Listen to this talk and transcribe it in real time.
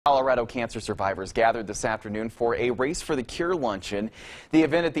Colorado cancer survivors gathered this afternoon for a Race for the Cure luncheon. The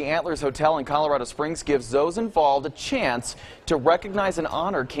event at the Antlers Hotel in Colorado Springs gives those involved a chance to recognize and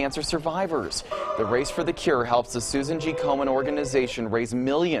honor cancer survivors. The Race for the Cure helps the Susan G. Komen organization raise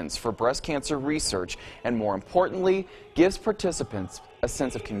millions for breast cancer research and, more importantly, gives participants a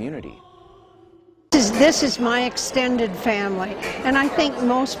sense of community. This is my extended family, and I think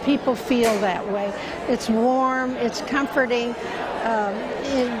most people feel that way. It's warm, it's comforting,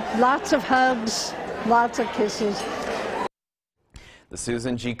 lots of hugs, lots of kisses. The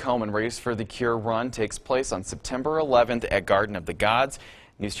Susan G. Komen Race for the Cure run takes place on September 11th at Garden of the Gods.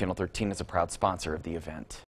 News Channel 13 is a proud sponsor of the event.